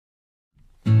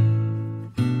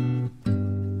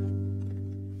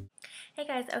Hey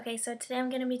guys, okay, so today I'm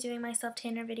going to be doing my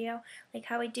self-tanner video, like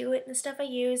how I do it and the stuff I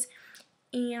use,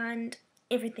 and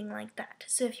everything like that.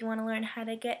 So if you want to learn how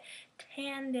to get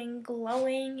tanned and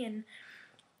glowing and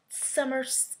summer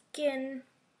skin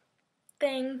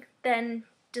thing, then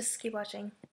just keep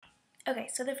watching. Okay,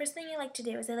 so the first thing I like to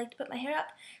do is I like to put my hair up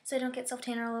so I don't get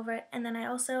self-tanner all over it, and then I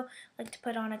also like to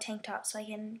put on a tank top so I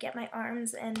can get my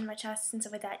arms and my chest and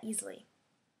stuff like that easily.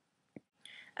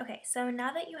 Okay, so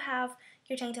now that you have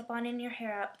your tank top on and your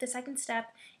hair up, the second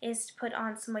step is to put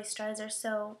on some moisturizer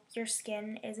so your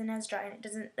skin isn't as dry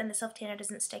and the self tanner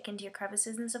doesn't stick into your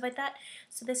crevices and stuff like that.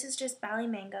 So this is just Bali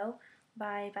Mango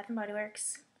by Bath and Body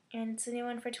Works, and it's a new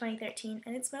one for 2013,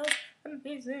 and it smells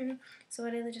amazing. So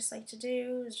what I just like to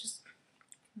do is just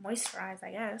moisturize,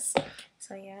 I guess.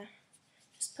 So yeah,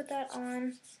 just put that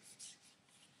on.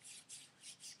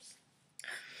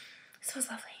 It smells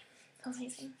lovely. It smells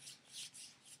amazing.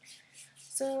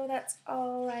 So that's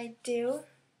all I do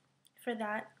for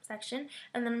that section,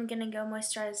 and then I'm gonna go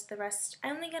moisturize the rest.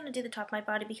 I'm only gonna do the top of my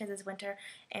body because it's winter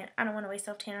and I don't want to waste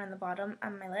self tanner on the bottom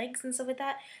on my legs and stuff like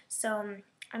that. So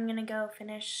I'm gonna go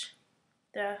finish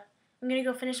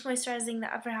moisturizing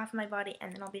the upper half of my body,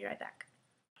 and then I'll be right back.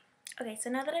 Okay, so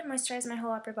now that I've moisturized my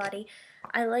whole upper body,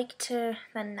 now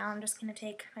I'm just gonna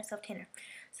take my self tanner.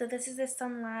 So this is the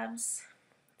Sun Labs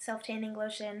self tanning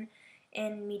lotion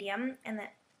in medium, and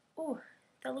that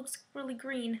looks really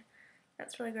green.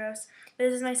 That's really gross.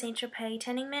 This is my Saint Tropez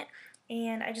tanning mitt,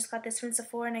 and I just got this from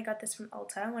Sephora, and I got this from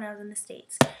Ulta when I was in the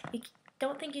States. You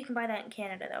don't think you can buy that in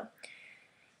Canada, though.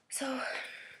 So,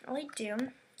 all I do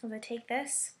is I take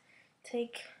this,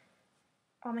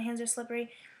 all my hands are slippery,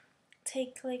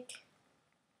 take like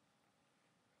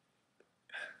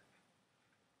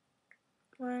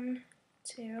 1,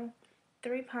 2,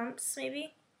 3 pumps,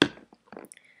 maybe.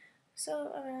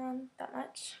 So, around that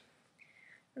much.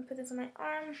 And put this on my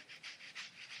arm.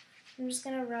 I'm just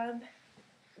going to rub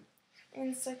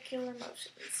in circular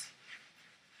motions.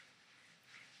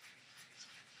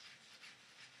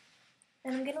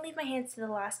 And I'm going to leave my hands to the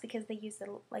last because they use the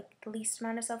least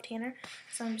amount of self-tanner.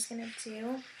 So I'm just going to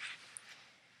do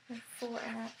my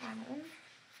forearm.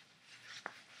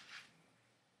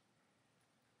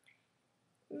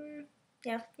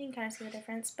 Yeah, you can kind of see the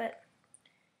difference, but,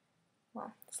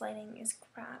 well, this lighting is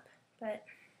crap, but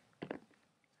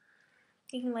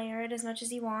you can layer it as much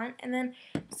as you want. And then,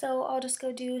 so I'll just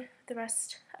go do the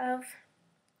rest of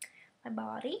my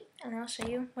body, and I'll show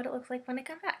you what it looks like when I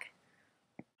come back.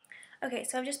 Okay,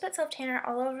 so I've just put self-tanner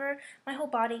all over my whole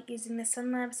body using the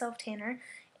Sun Lab self-tanner,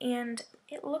 and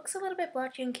it looks a little bit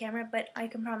blotchy on camera, but I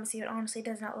can promise you it honestly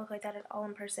does not look like that at all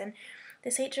in person.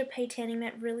 This Saint Tropez tanning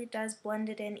mitt really does blend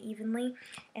it in evenly,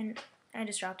 and I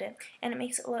just dropped it, and it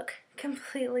makes it look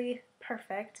completely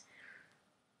perfect.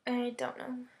 I don't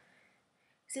know.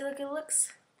 See, look, it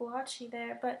looks blotchy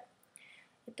there, but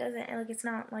it doesn't, it's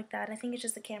not like that. I think it's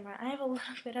just the camera. I have a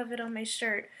little bit of it on my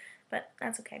shirt, but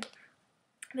that's okay.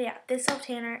 But yeah, this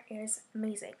self-tanner is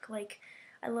amazing. Like,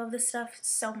 I love this stuff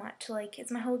so much. Like, it's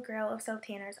my whole grail of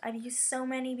self-tanners. I've used so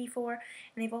many before,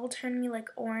 and they've all turned me like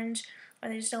orange, or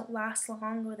they just don't last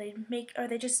long, or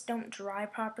they just don't dry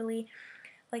properly.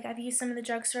 Like, I've used some of the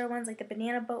drugstore ones, like the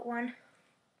banana boat one.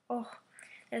 Oh,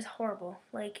 it's horrible.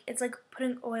 Like, it's like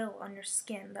putting oil on your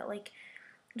skin that like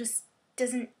just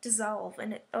doesn't dissolve,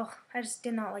 and I just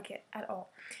did not like it at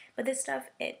all. But this stuff,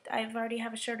 I've already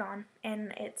have a shirt on,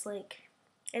 and it's like,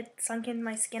 it sunk in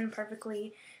my skin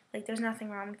perfectly. Like, there's nothing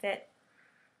wrong with it.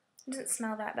 It doesn't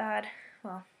smell that bad.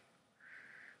 Well,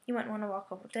 you wouldn't want to walk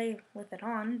all day with it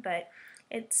on, but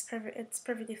it's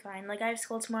perfectly fine. Like, I have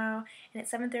school tomorrow, and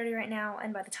it's 7:30 right now,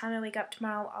 and by the time I wake up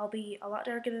tomorrow, I'll be a lot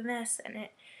darker than this, and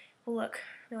it will look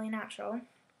really natural.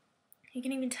 You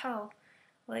can even tell,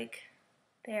 like,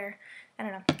 there. I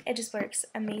don't know. It just works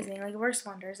amazing. Like, it works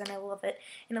wonders, and I love it.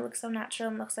 And it looks so natural,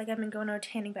 and looks like I've been going to a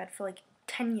tanning bed for like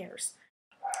 10 years.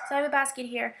 So I have a basket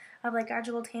here of like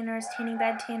gradual tanners, tanning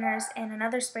bed tanners, and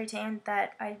another spray tan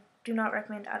that I do not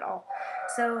recommend at all.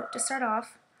 So to start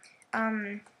off,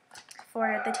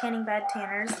 for the tanning bed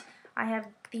tanners, I have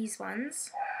these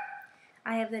ones.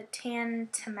 I have the Tan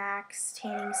to Max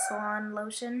Tanning Salon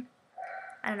Lotion.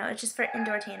 I don't know, it's just for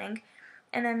indoor tanning.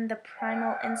 And then the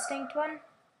Primal Instinct one.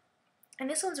 And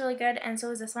this one's really good, and so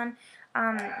is this one.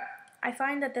 I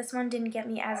find that this one didn't get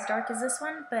me as dark as this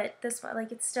one, but this one,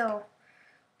 like, it's still,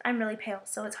 I'm really pale,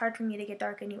 so it's hard for me to get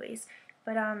dark anyways.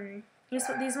 But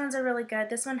these ones are really good.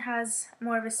 This one has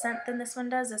more of a scent than this one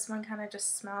does. This one kind of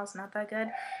just smells not that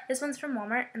good. This one's from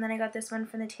Walmart, and then I got this one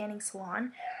from the tanning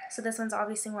salon. So this one's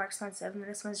obviously more expensive, and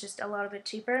this one's just a little bit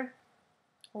cheaper.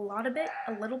 A little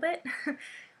bit.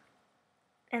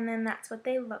 And then that's what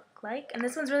they look like. And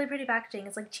this one's really pretty packaging.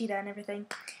 It's like cheetah and everything.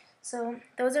 So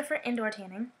those are for indoor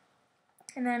tanning.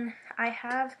 And then I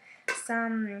have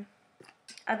some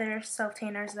other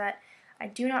self-tanners that I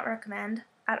do not recommend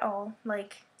at all.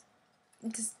 Like,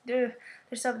 just, they're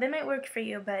so, they might work for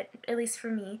you, but at least for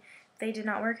me, they did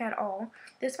not work at all.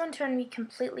 This one turned me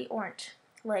completely orange.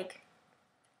 Like,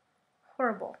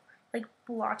 horrible. Like,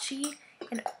 blotchy.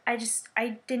 And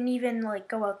I didn't even, like,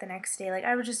 go out the next day. Like,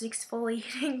 I was just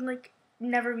exfoliating like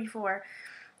never before.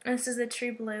 And this is the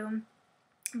True Blue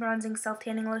bronzing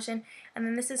self-tanning lotion, and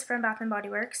then this is from Bath & Body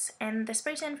Works, and the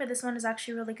spray tan for this one is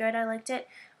actually really good. I liked it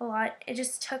a lot. It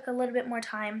just took a little bit more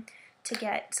time to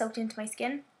get soaked into my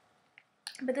skin,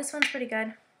 but this one's pretty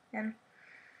good, and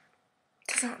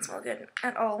it does not smell good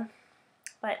at all,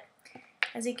 but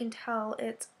as you can tell,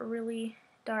 it's really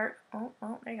dark. Oh,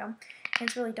 there you go.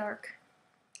 It's really dark,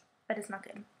 but it's not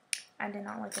good. I did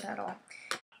not like it at all.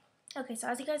 Okay, so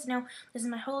as you guys know, this is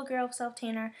my Holy Grail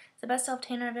self-tanner. It's the best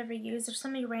self-tanner I've ever used. There's so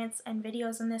many rants and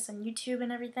videos on this on YouTube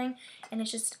and everything, and it's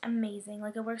just amazing.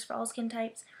 Like, it works for all skin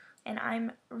types, and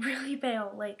I'm really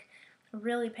pale, like,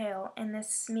 really pale, and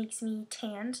this makes me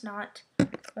tanned, not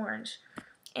orange.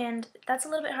 And that's a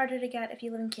little bit harder to get if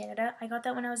you live in Canada. I got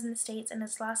that when I was in the States, and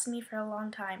it's lasted me for a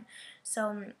long time.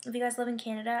 So, if you guys live in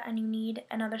Canada and you need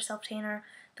another self-tanner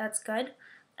that's good,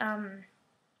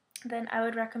 then I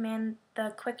would recommend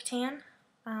the Quick Tan.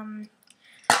 I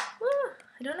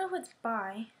don't know who it's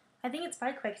by. I think it's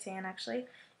by Quick Tan, actually.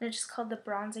 And it's just called the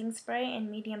Bronzing Spray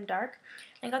in Medium Dark.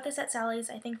 I got this at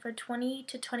Sally's, I think, for $20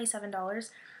 to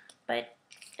 $27. But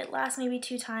it lasts maybe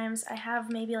 2 times. I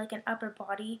have maybe like an upper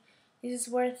body is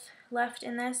worth left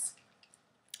in this.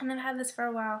 And I've had this for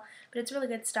a while, but it's really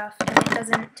good stuff. And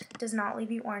it does not leave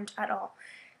you orange at all.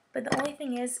 But the only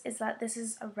thing is that this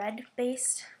is a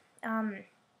red-based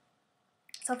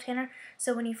self-tanner,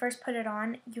 so when you first put it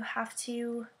on, you have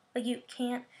to, like, you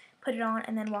can't put it on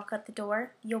and then walk out the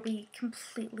door. You'll be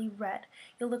completely red.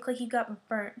 You'll look like you got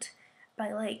burnt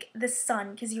by, like, the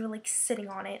sun because you were, like, sitting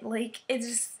on it. Like,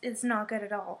 it's not good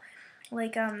at all.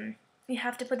 Like, you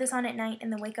have to put this on at night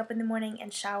and then wake up in the morning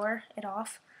and shower it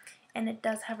off, and it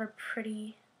does have a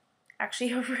pretty,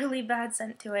 actually a really bad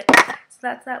scent to it. So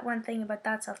that's that one thing about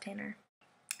that self-tanner.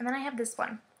 And then I have this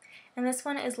one, and this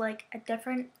one is like a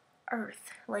different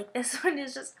earth. Like, this one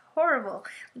is just horrible.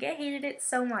 Like, I hated it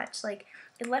so much. Like,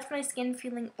 it left my skin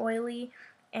feeling oily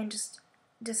and just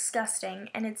disgusting.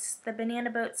 And it's the Banana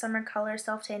Boat Summer Color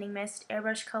Self-Tanning Mist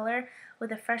Airbrush Color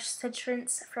with a fresh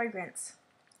citrus fragrance.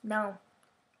 No,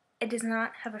 it does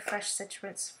not have a fresh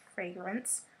citrus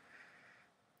fragrance.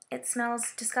 It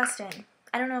smells disgusting.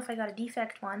 I don't know if I got a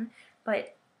defect one,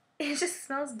 but it just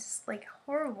smells just like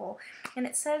horrible. And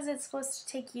it says it's supposed to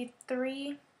take you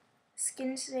 3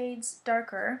 skin shades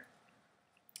darker.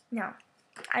 No,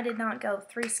 I did not go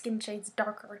 3 skin shades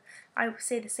darker. I would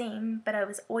say the same, but I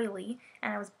was oily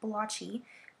and I was blotchy.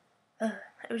 It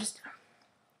was just,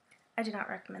 I do not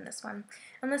recommend this one.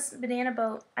 Unless Banana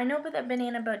Boat, I know that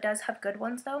Banana Boat does have good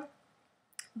ones though,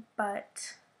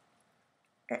 but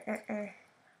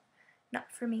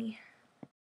not for me.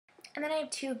 And then I have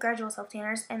 2 gradual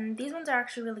self-tanners, and these ones are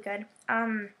actually really good.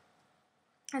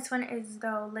 This one is the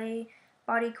Olay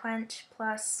Body Quench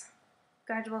Plus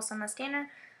Gradual Sunless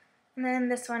Tanner, and then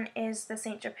this one is the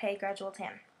Saint Tropez Gradual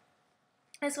Tan.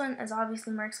 This one is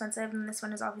obviously more expensive, and this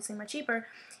one is obviously more cheaper.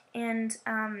 And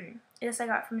this I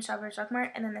got from Shoppers Drug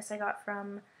Mart, and then this I got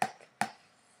from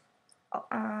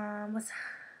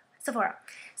Sephora.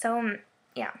 So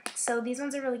yeah, so these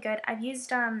ones are really good. I've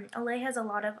used Olay has a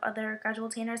lot of other gradual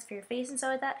tanners for your face and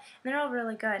stuff like that, and they're all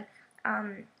really good.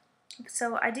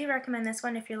 So I do recommend this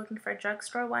one if you're looking for a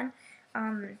drugstore one.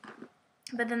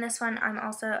 But then this one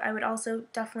I would also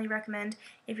definitely recommend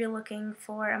if you're looking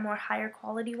for a more higher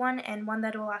quality one and one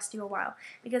that will last you a while.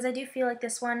 Because I do feel like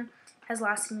this one has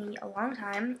lasted me a long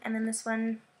time, and then this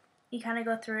one you kind of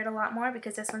go through it a lot more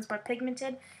because this one's more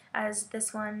pigmented, as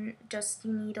this one just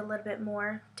you need a little bit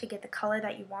more to get the color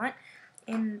that you want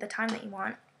in the time that you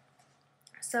want.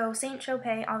 So Saint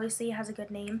Tropez obviously has a good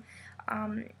name.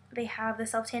 They have the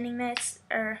self-tanning mist,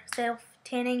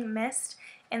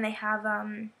 and they have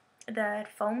the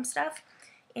foam stuff,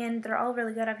 and they're all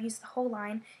really good. I've used the whole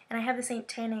line, and I have the Saint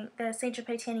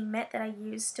Tropez tanning mitt that I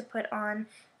use to put on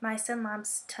my Sun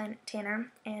Labs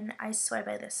tanner, and I swear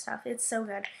by this stuff. It's so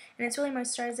good, and it's really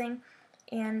moisturizing,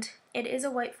 and it is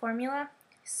a white formula,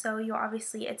 so you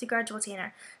obviously, it's a gradual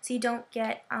tanner, so you don't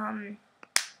get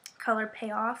color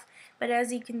payoff, but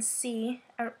as you can see,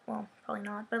 well, probably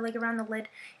not, but like around the lid,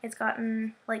 it's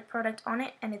gotten like product on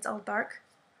it, and it's all dark.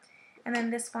 And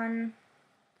then this one,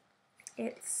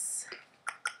 it's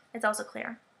also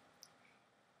clear.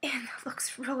 and it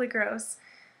looks really gross.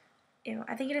 Ew,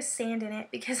 I think it has sand in it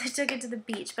because I took it to the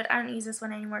beach, but I don't use this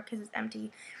one anymore because it's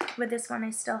empty. With this one, I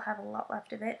still have a lot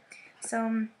left of it.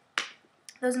 So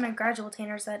those are my gradual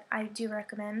tanners that I do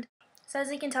recommend. So as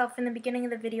you can tell from the beginning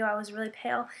of the video, I was really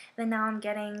pale, and then now I'm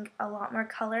getting a lot more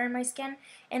color in my skin,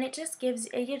 and it gives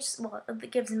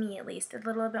me at least a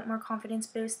little bit more confidence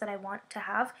boost that I want to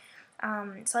have.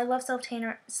 So I love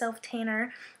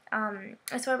self-tanner.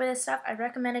 I swear by this stuff, I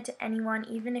recommend it to anyone,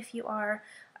 even if you are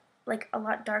like a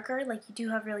lot darker, like you do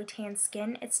have really tan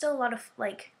skin. It's still a lot of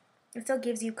it still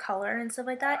gives you color and stuff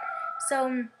like that.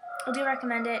 So I do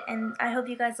recommend it, and I hope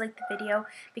you guys liked the video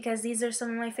because these are some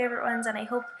of my favorite ones, and I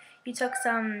hope you took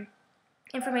some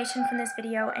information from this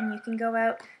video and you can go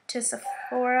out to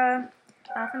Sephora,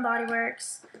 Bath & Body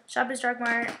Works, Shoppers Drug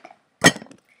Mart,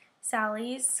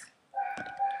 Sally's,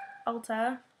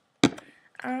 Ulta,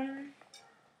 and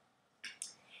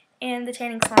the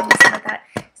tanning salon and stuff like that.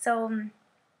 So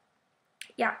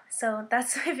yeah, so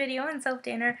that's my video on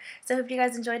self-tanner. So I hope you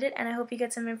guys enjoyed it, and I hope you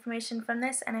get some information from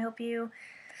this, and I hope you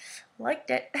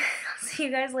liked it. I'll see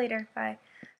you guys later. Bye.